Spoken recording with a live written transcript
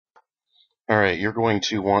Alright, you're going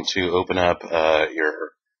to want to open up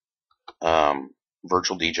your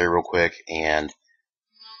virtual DJ real quick and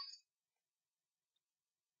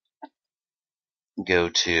go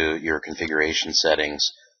to your configuration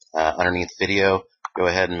settings. Underneath video, go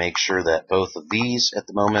ahead and make sure that both of these at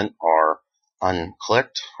the moment are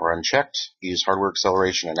unclicked or unchecked. Use hardware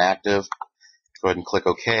acceleration and active. Go ahead and click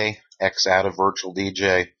OK. X out of virtual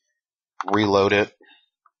DJ. Reload it.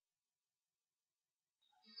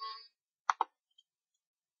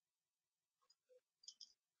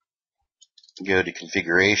 Go to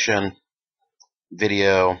configuration,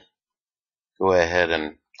 video. Go ahead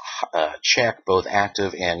and check both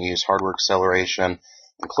active and use hardware acceleration,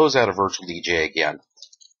 and close out of virtual DJ again.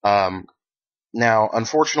 Now,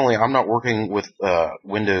 unfortunately, I'm not working with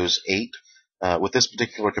Windows 8 with this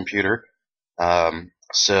particular computer,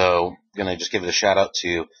 so I'm going to just give it a shout out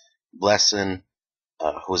to Blessin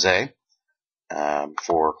Jose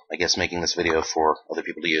for, I guess, making this video for other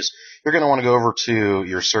people to use. You're going to want to go over to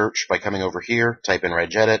your search by coming over here, type in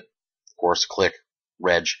regedit, of course, click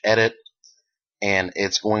regedit, and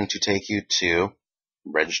it's going to take you to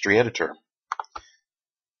Registry Editor.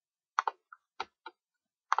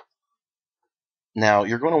 Now,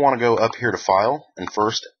 you're going to want to go up here to File, and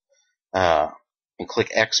first, and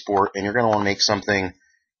click Export, and you're going to want to make something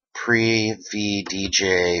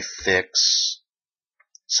pre-VDJ fix,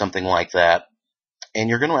 something like that. And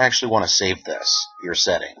you're going to actually want to save this, your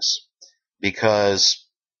settings, because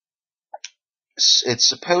it's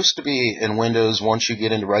supposed to be in Windows, once you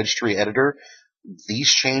get into Registry Editor, these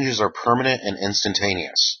changes are permanent and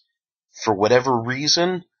instantaneous. For whatever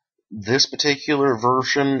reason, this particular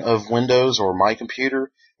version of Windows or my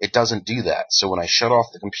computer, it doesn't do that. So when I shut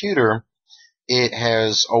off the computer, it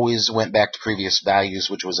has always went back to previous values,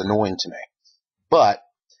 which was annoying to me. But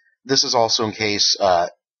this is also in case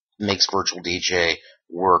makes virtual DJ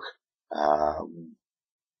work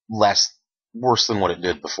worse than what it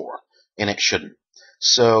did before, and it shouldn't.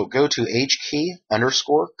 So go to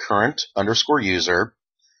hkey_current_user,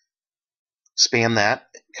 expand that,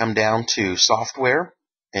 come down to software,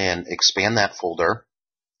 and expand that folder.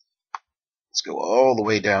 Let's go all the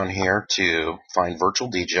way down here to find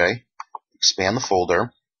virtual DJ, expand the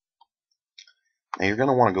folder. Now you're going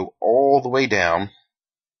to want to go all the way down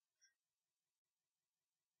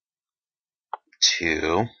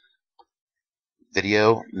to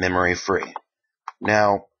video memory free.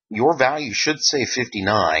 Now, your value should say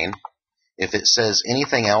 59. If it says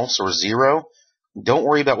anything else or 0, don't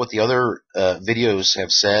worry about what the other videos have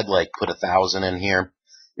said, like put 1,000 in here.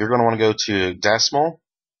 You're going to want to go to decimal,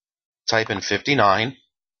 type in 59,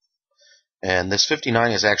 and this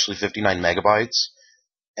 59 is actually 59 megabytes.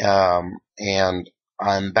 And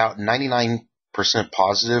I'm about 99%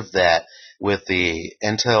 positive that with the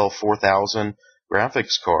Intel 4000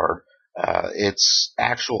 graphics card, its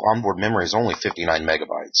actual onboard memory is only 59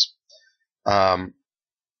 megabytes.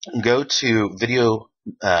 Go to video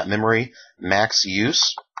memory max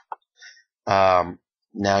use. Now,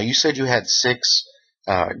 you said you had 6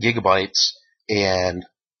 gigabytes, and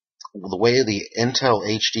the way the Intel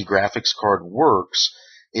HD graphics card works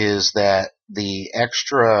is that the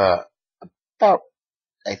extra, about,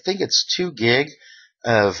 I think it's 2 gig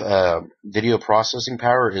of video processing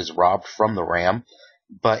power is robbed from the RAM.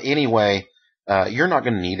 But anyway, you're not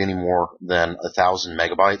going to need any more than 1,000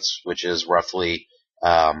 megabytes, which is roughly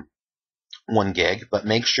 1 gig. But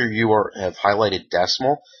make sure you have highlighted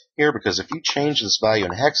decimal here, because if you change this value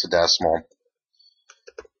in hexadecimal,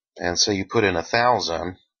 and so you put in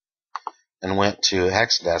 1,000 and went to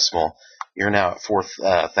hexadecimal, you're now at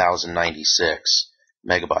 4,096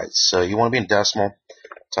 megabytes. So you want to be in decimal,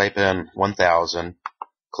 type in 1,000,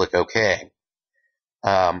 click OK.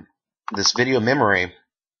 This video memory,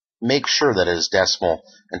 make sure that it is decimal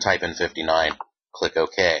and type in 59, click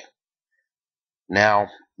OK. Now,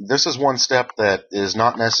 this is one step that is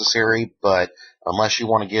not necessary, but unless you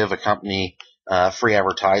want to give a company free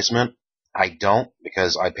advertisement, I don't,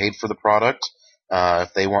 because I paid for the product.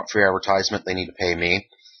 If they want free advertisement, they need to pay me.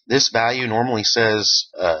 This value normally says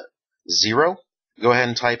 0. Go ahead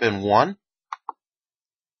and type in 1.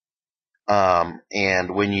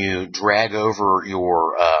 And when you drag over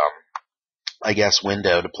your, I guess,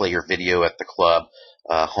 window to play your video at the club,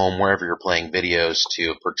 home, wherever you're playing videos,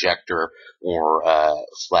 to a projector or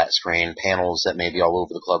flat screen panels that may be all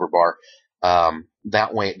over the club or bar,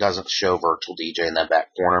 that way it doesn't show virtual DJ in that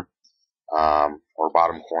back corner or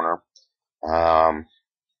bottom corner.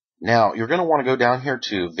 Now, you're going to want to go down here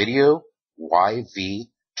to video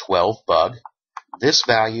YV12 bug. This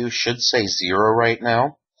value should say 0 right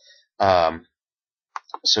now.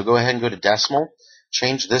 So go ahead and go to decimal,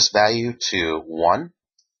 change this value to 1,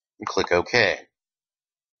 and click OK.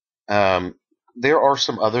 There are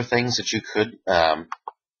some other things that you could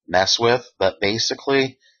mess with, but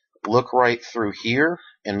basically look right through here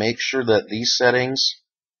and make sure that these settings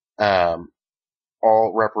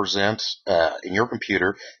all represent in your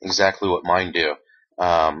computer exactly what mine do.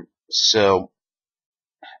 So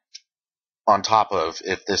on top of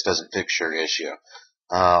if this doesn't fix your issue.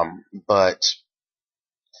 But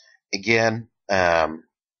again,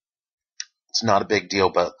 it's not a big deal,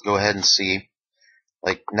 but go ahead and see.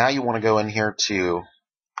 Like now you want to go in here to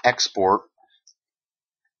export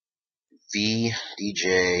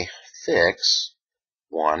VDJ fix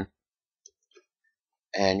 1,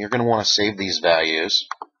 and you're going to want to save these values.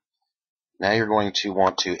 Now you're going to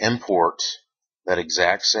want to import that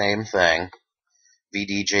exact same thing,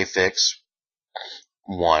 VDJ fix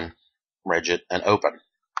 1, regit, and open.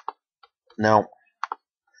 Now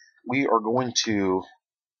we are going to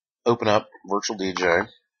open up Virtual DJ.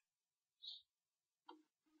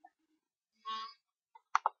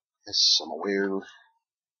 Yes, I'm aware.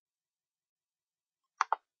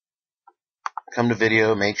 Come to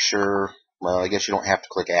video, make sure, well, I guess you don't have to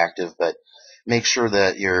click active, but make sure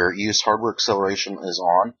that your use hardware acceleration is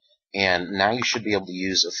on, and now you should be able to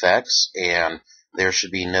use effects, and there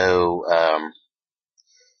should be no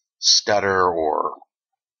stutter or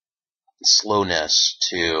slowness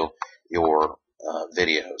to your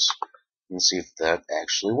videos. Let's see if that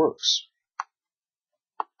actually works.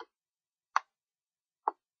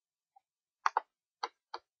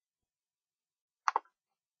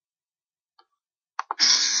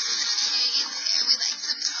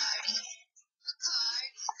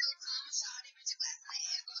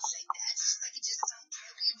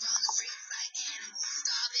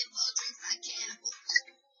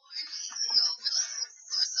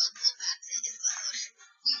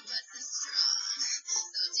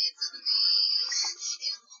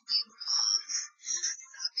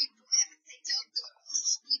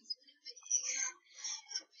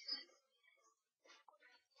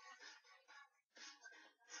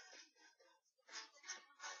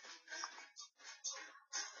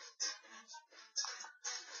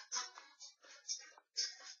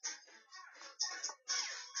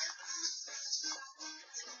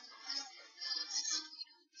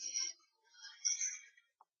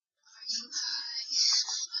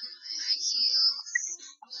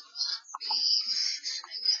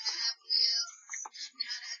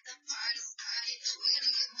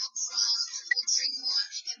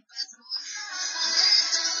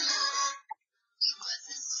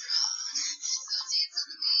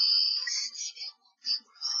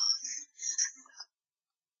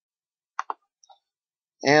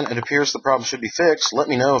 And it appears the problem should be fixed. Let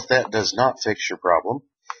me know if that does not fix your problem,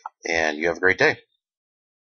 and you have a great day.